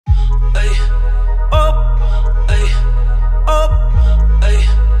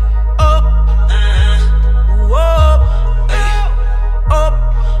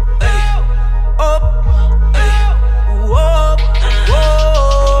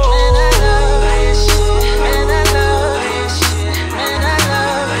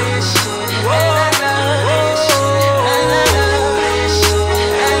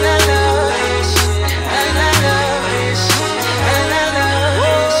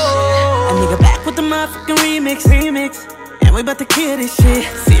motherfucking remix. And we bout to kill this shit.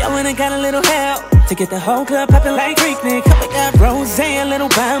 See, I went and got a little help to get the whole club poppin' like Freaknik. We got rose, a little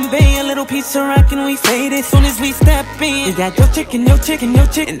Bombay, a little piece of rock, and we fade it. Soon as we step in, you got your chicken,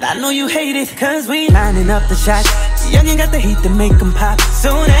 and I know you hate it. Cause we lining up the shots. Youngin' got the heat to make them pop.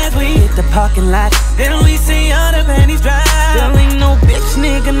 Soon as we hit the parking lot, then we see all the panties drop. There ain't no bitch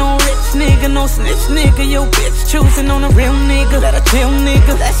nigga, no rich nigga, no snitch nigga. Yo bitch choosing on a real nigga, let a chill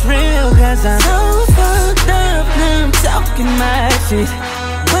nigga. That's real, cause I'm so fucked up, now I'm talking my shit.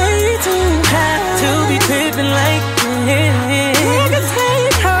 Way too high to be tripping like this. Niggas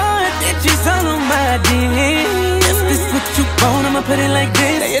hate hard, bitches all on my dick. If this what you want, I'ma put it like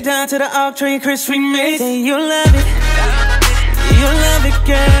this. Lay it down to the All Train Chris remix. Say you love it, you love it,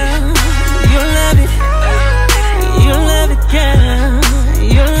 girl. You love it, you love it, girl.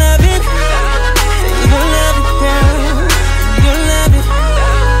 You love it, you love it, girl. You love it,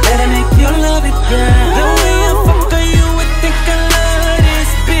 let it make you love it, girl. The way I fuck her, you would think I love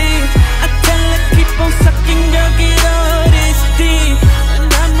this bitch. I tell her keep on sucking, girl, get all this dick.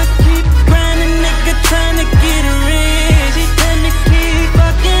 And I'ma keep grinding, nigga, trying to get rich. She tell me keep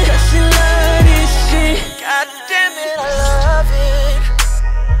fucking, cause she love this shit. God damn it, I love it.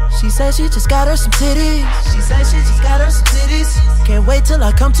 She said she just got her some titties. She said she just got her some titties. Can't wait till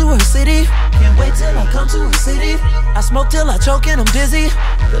I come to her city. Can't wait till I come to her city. I smoke till I choke and I'm dizzy.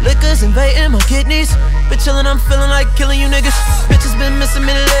 The liquor's invading my kidneys. Been chillin', I'm feeling like killing you niggas. Bitches been missing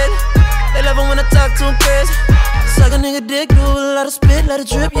me lately. They love it when I talk to them crazy. Suck a nigga dick, do a lot of spit, let it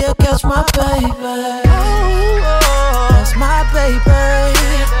drip. Yeah, catch my baby. That's my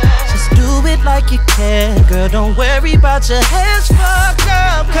baby. Do it like you can, girl, don't worry about your head's fucked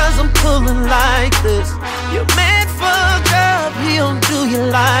up. Cause I'm pulling like this. You're meant fucked up, he don't do you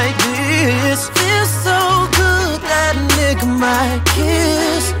like this. Feels so good that a nigga might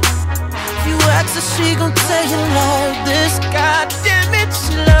kiss. If you ask her, she gon' tell you like this. God damn it,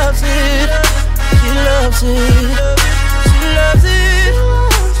 she loves it. She loves it. She loves it.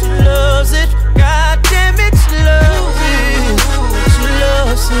 She loves it. God damn it, she loves it. She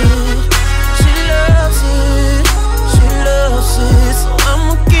loves it. She loves it. She loves it. So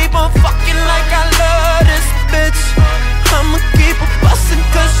I'ma keep on fucking like I love this bitch. I'ma keep on bustin'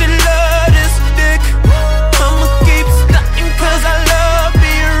 cause she love this dick. I'ma keep stuntin' cause I love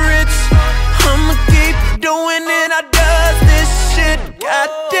being rich. I'ma keep doing it, I does this shit. God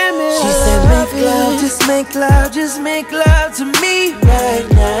damn it. She said make love, just make love, just make love to me right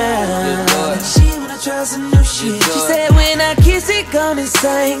now. And she wanna try some new shit. She said when I kiss it, gonna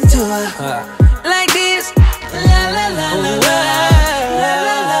sing to her like this. La la la la la la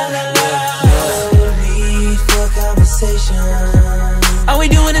la la la. No need for conversation. All we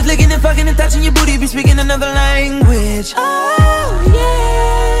doing is licking and fucking and touching your booty. Be speaking another language. Oh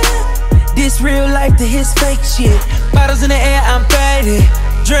yeah. This real life to his fake shit. Bottles in the air, I'm faded.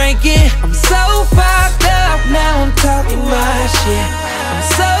 Drinking, I'm so fucked up. Now I'm talking my shit. I'm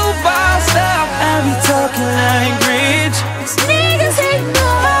so bossed up. I be talking like rich. These niggas ain't no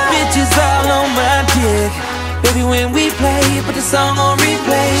bitches all on my dick. Baby, when we play, put the song on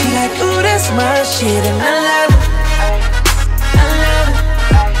replay. She like, ooh, that's my shit, and I